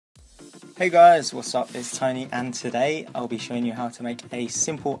Hey guys, what's up? It's Tony, and today I'll be showing you how to make a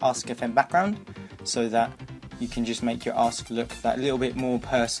simple Ask-FM background so that you can just make your Ask look that little bit more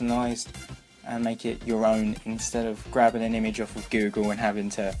personalised and make it your own instead of grabbing an image off of Google and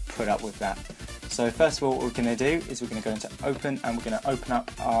having to put up with that. So first of all, what we're going to do is we're going to go into Open, and we're going to open up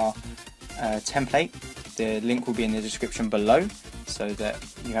our template. The link will be in the description below so that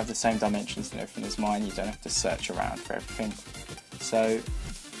you have the same dimensions and everything as mine. You don't have to search around for everything. So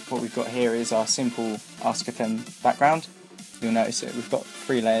what we've got here is our simple Ask-FM background. You'll notice that we've got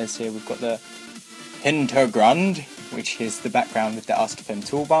three layers here. We've got the Hintergrund, which is the background with the Ask-FM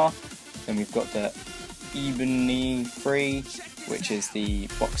toolbar. Then we've got the Ebony Free, which is the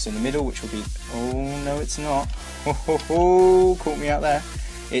box in the middle, which will be, oh no it's not, caught me out there.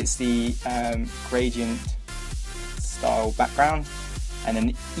 It's the gradient style background. And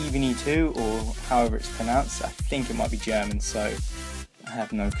then Ebony 2, or however it's pronounced, I think it might be German, so I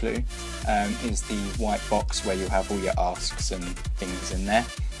have no clue, is the white box where you'll have all your asks and things in there.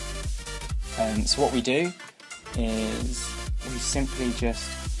 So what we do is we simply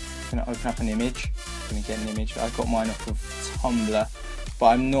just going to open up an image. I'm going to get an image. I got mine off of Tumblr, but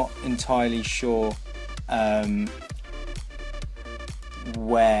I'm not entirely sure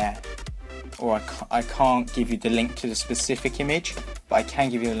where, or I can't give you the link to the specific image, but I can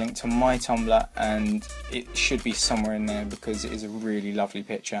give you a link to my Tumblr, and it should be somewhere in there because it is a really lovely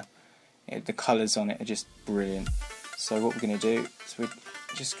picture. The colours on it are just brilliant. So what we're going to do is we're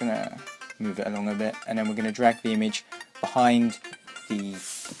just going to move it along a bit, and then we're going to drag the image behind the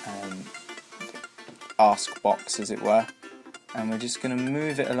ask box, as it were, and we're just going to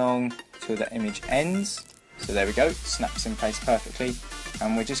move it along till the image ends. So there we go, snaps in place perfectly,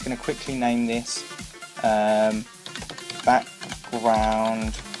 and we're just going to quickly name this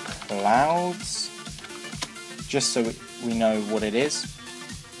background clouds, just so we know what it is.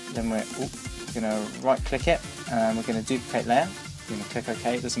 Then we're going to right click it, and we're going to duplicate layer. We're going to click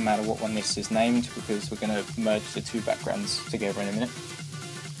OK. It doesn't matter what one this is named because we're going to merge the two backgrounds together in a minute.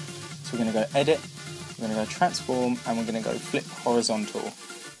 So we're going to go edit, we're going to go transform, and we're going to go flip horizontal.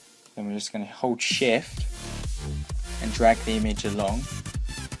 Then we're just going to hold shift and drag the image along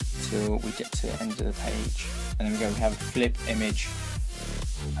till we get to the end of the page, and then we have a flip image,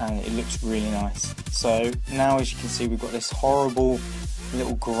 and it looks really nice. So now, as you can see, we've got this horrible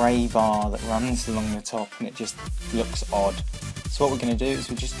little grey bar that runs along the top, and it just looks odd. So what we're going to do is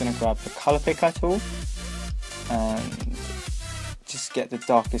we're just going to grab the colour picker tool and just get the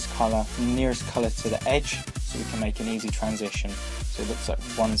darkest colour, nearest colour to the edge, so we can make an easy transition. So it looks like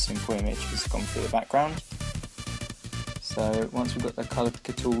one simple image has gone through the background. So once we've got the colour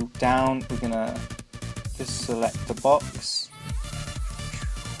picker tool down, we're going to just select the box.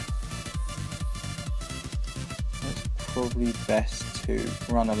 It's probably best to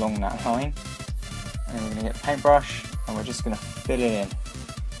run along that line. And then we're going to get the paintbrush, and we're just going to fill it in.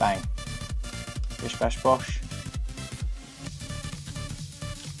 Bang. Bish bash bosh.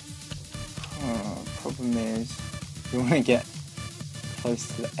 Problem is, you want to get close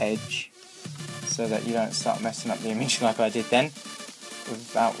to the edge so that you don't start messing up the image like I did then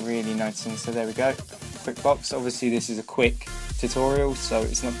without really noticing. So there we go, quick box. Obviously this is a quick tutorial, so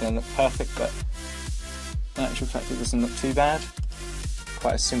it's not going to look perfect, but in actual fact it doesn't look too bad.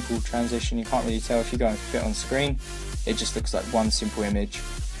 Quite a simple transition. You can't really tell if you go and fit on screen. It just looks like one simple image.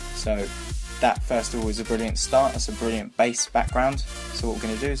 So that first of all is a brilliant start. That's a brilliant base background. So what we're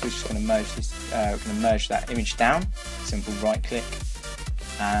going to do is we're just going to merge this. We're going to merge that image down. Simple right click,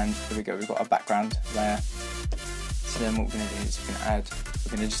 and there we go. We've got our background layer. So then what we're going to do is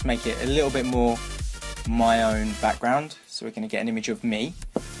we're going to just make it a little bit more my own background. So we're going to get an image of me,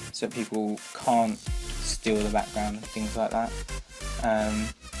 so that people can't steal the background and things like that.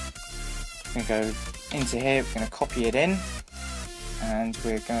 We're going to go into here. We're going to copy it in, and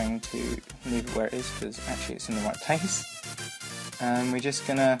we're going to leave it where it is because actually it's in the right place. And we're just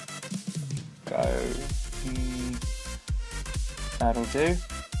going to go, that'll do.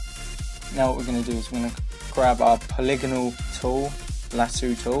 Now what we're going to do is we're going to grab our polygonal tool,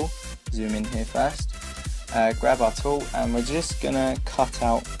 lasso tool, zoom in here first, grab our tool, and we're just going to cut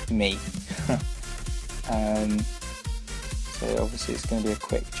out me. So obviously it's going to be a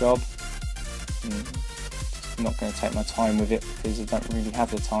quick job. I'm not going to take my time with it because I don't really have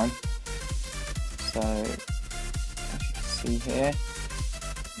the time. So as you can see here,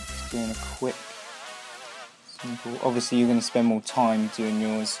 just doing a quick, simple. Obviously you're going to spend more time doing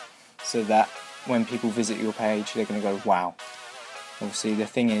yours so that when people visit your page they're going to go wow. Obviously the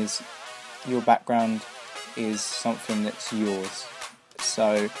thing is, your background is something that's yours,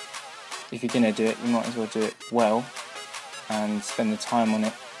 so if you're going to do it, you might as well do it well and spend the time on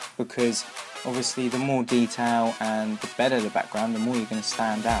it because obviously the more detail and the better the background, the more you're going to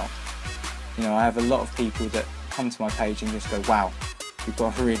stand out. You know, I have a lot of people that come to my page and just go, wow, you've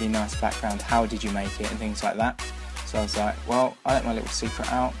got a really nice background, how did you make it, and things like that. So I was like, well, I let my little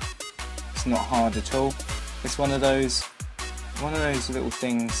secret out. It's not hard at all. It's one of those little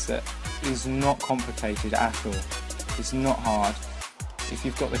things that is not complicated at all. It's not hard. If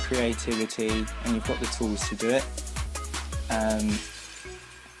you've got the creativity and you've got the tools to do it,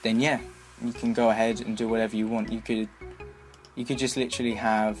 then yeah, you can go ahead and do whatever you want. You could just literally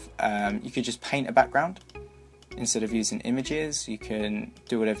have, you could just paint a background instead of using images. You can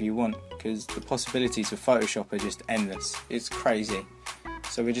do whatever you want because the possibilities of Photoshop are just endless. It's crazy.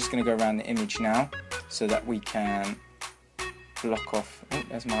 So we're just going to go around the image now so that we can block off. Oh,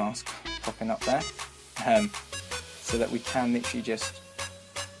 there's my mask popping up there. So that we can literally just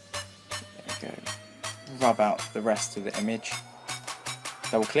rub out the rest of the image.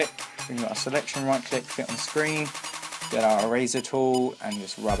 Double click, we've got our selection, right click, fit on screen, get our eraser tool and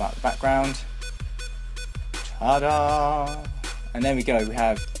just rub out the background. Ta-da! And there we go, we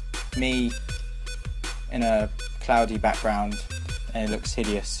have me in a cloudy background and it looks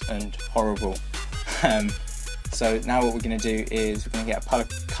hideous and horrible. So now what we're going to do is we're going to get a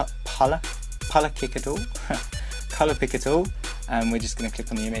color picker tool, and we're just going to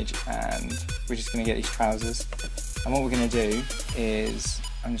click on the image and we're just going to get these trousers. And what we're going to do is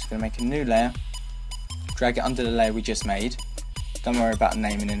I'm just going to make a new layer, drag it under the layer we just made. Don't worry about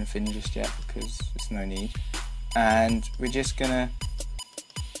naming anything just yet because there's no need. And we're just going to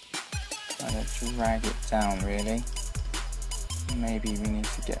kind of drag it down really. Maybe we need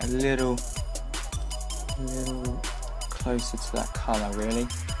to get a little closer to that colour really.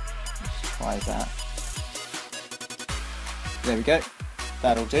 Let's try that. There we go,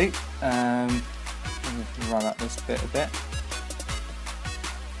 that'll do. Run up this bit a bit.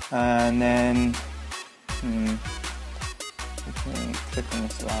 And then okay, click on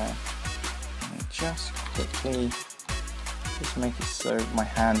this layer and just quickly just make it so my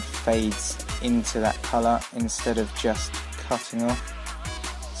hand fades into that colour instead of just cutting off.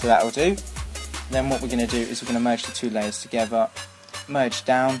 So that'll do. Then what we're going to do is we're going to merge the two layers together, merge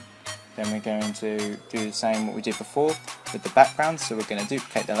down, then we're going to do the same what we did before with the background. So we're going to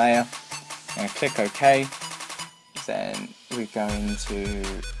duplicate the layer, I'm going to click OK, then we're going to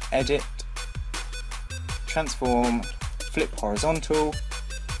edit, transform, flip horizontal,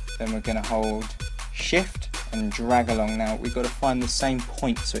 then we're going to hold shift and drag along. Now we've got to find the same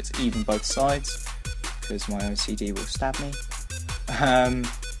point so it's even both sides because my OCD will stab me.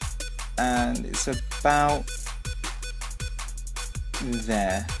 And it's about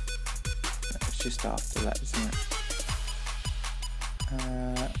there. It's just after that, isn't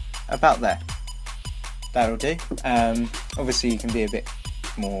it? About there. That'll do. Obviously you can be a bit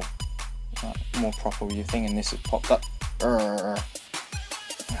more proper with your thing, and this has popped up.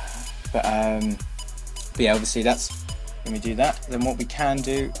 But yeah, obviously that's when we do that. Then what we can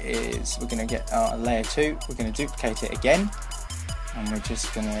do is we're going to get our layer 2. We're going to duplicate it again. And we're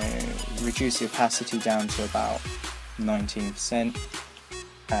just going to reduce the opacity down to about 19%.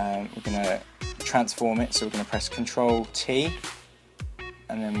 We're going to transform it, so we're going to press Ctrl T,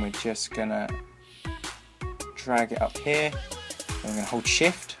 and then we're just going to drag it up here. And we're going to hold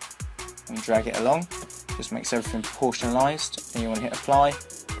Shift and drag it along. Just makes everything proportionalised. Then you want to hit Apply,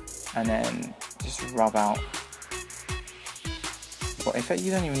 and then just rub out. But in fact,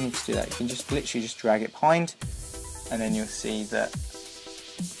 you don't even need to do that. You can just literally just drag it behind. And then you'll see that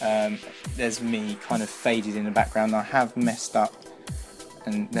there's me kind of faded in the background. I have messed up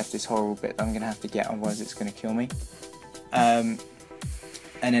and left this horrible bit that I'm going to have to get, otherwise it's going to kill me. And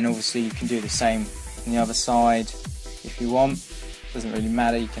then obviously you can do the same on the other side if you want. Doesn't really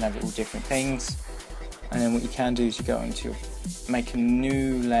matter, you can have it all different things. And then what you can do is you go into make a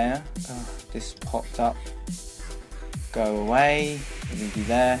new layer. Oh, this popped up. Go away, leave you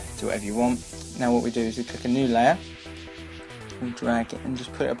there, do whatever you want. Now what we do is we click a new layer, we drag it and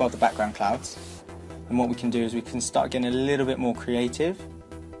just put it above the background clouds. And what we can do is we can start getting a little bit more creative.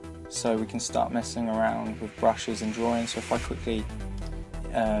 So we can start messing around with brushes and drawing. So if I quickly,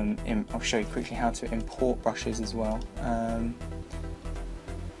 I'll show you quickly how to import brushes as well.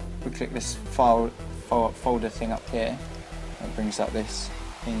 We click this folder thing up here, and it brings up this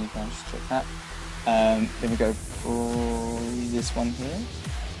thing, you can just click that. Then we go for this one here.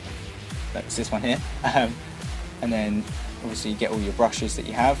 That's this one here. And then obviously you get all your brushes that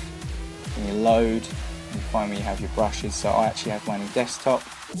you have, and you load, and you find where you have your brushes. So I actually have mine in desktop,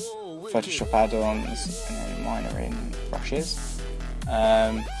 Photoshop add-ons, and then mine are in brushes.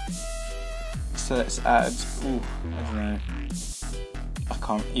 So let's add, I don't know, I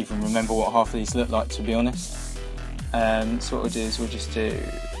can't even remember what half of these look like, to be honest. So what we'll do is we'll just do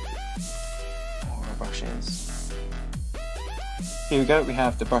more brushes. Here we go, we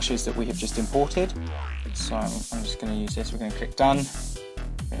have the brushes that we have just imported. So I'm just going to use this, we're going to click done.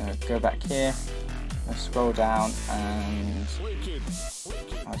 We're going to go back here, let's scroll down and,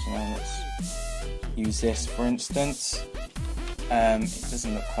 I don't know, let's use this for instance. It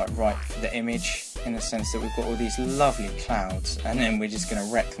doesn't look quite right for the image in the sense that we've got all these lovely clouds and then we're just going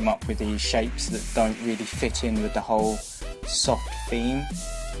to wreck them up with these shapes that don't really fit in with the whole soft theme.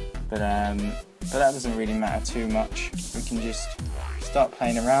 But that doesn't really matter too much. We can just start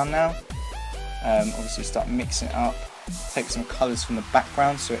playing around now. Obviously start mixing it up, take some colours from the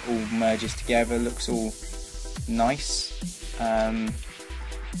background so it all merges together, looks all nice.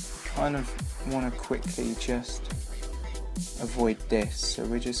 Kind of want to quickly just avoid this, so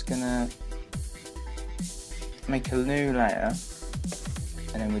we're just gonna make a new layer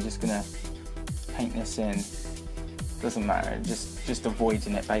and then we're just gonna paint this in. Doesn't matter, just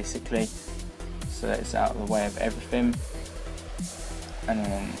avoiding it basically so that it's out of the way of everything. And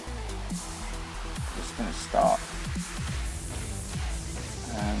then just gonna start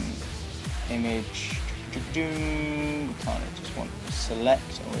image. We kind of just want to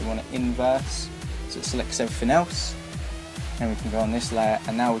select, or we want to inverse so it selects everything else. Then we can go on this layer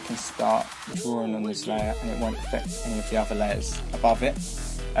and now we can start drawing on this layer and it won't affect any of the other layers above it,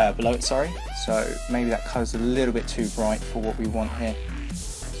 below it, sorry. So maybe that colour's a little bit too bright for what we want here.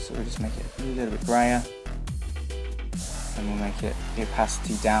 So we'll just make it a little bit grayer and we'll make it the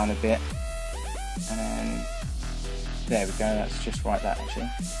opacity down a bit. And then, there we go, that's just right that actually.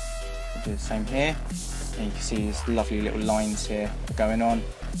 We'll do the same here. And you can see these lovely little lines here going on.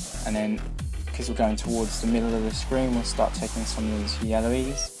 And then because we're going towards the middle of the screen, we'll start taking some of these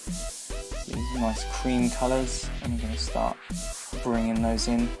yellowies, these nice cream colours, and we're going to start bringing those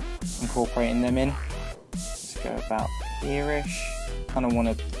in, incorporating them in. Let's go about here-ish. Kind of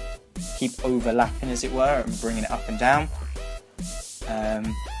want to keep overlapping, as it were, and bringing it up and down.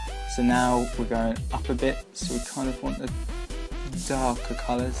 So now we're going up a bit, so we kind of want the darker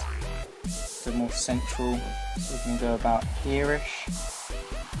colours, the more central, so we can go about here-ish.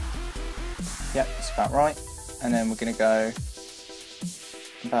 Yep, that's about right. And then we're going to go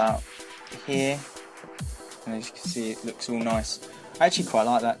about here, and as you can see it looks all nice. I actually quite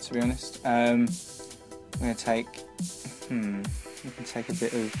like that, to be honest. I'm going to take, we can take a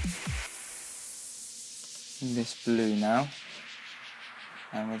bit of this blue now,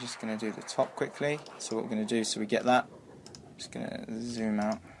 and we're just going to do the top quickly. So what we're going to do, so we get that, I'm just going to zoom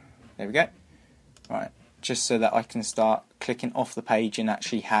out, there we go. Right, just so that I can start clicking off the page and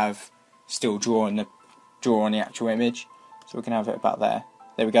actually have still draw on the actual image. So we can have it about there.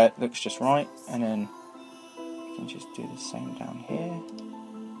 There we go, it looks just right. And then we can just do the same down here.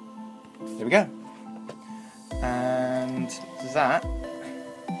 There we go. And that,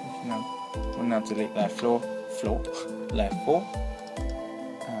 we'll now delete layer layer 4.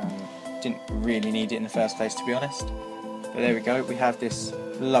 Didn't really need it in the first place, to be honest. But there we go, we have this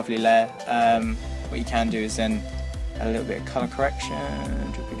lovely layer. What you can do is then a little bit of colour correction,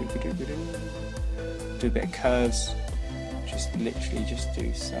 do a bit of curves, just literally just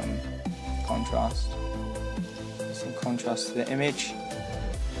do some contrast to the image,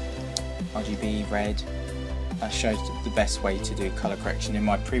 RGB, red. I showed the best way to do colour correction in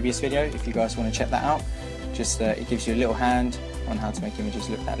my previous video, if you guys want to check that out. Just it gives you a little hand on how to make images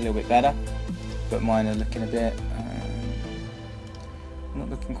look that little bit better, but mine are looking a bit, not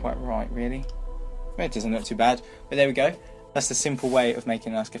looking quite right really. It doesn't look too bad, but there we go. That's the simple way of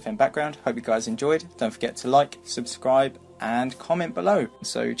making an Ask FM background. Hope you guys enjoyed. Don't forget to like, subscribe and comment below.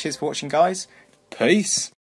 So cheers for watching guys. Peace!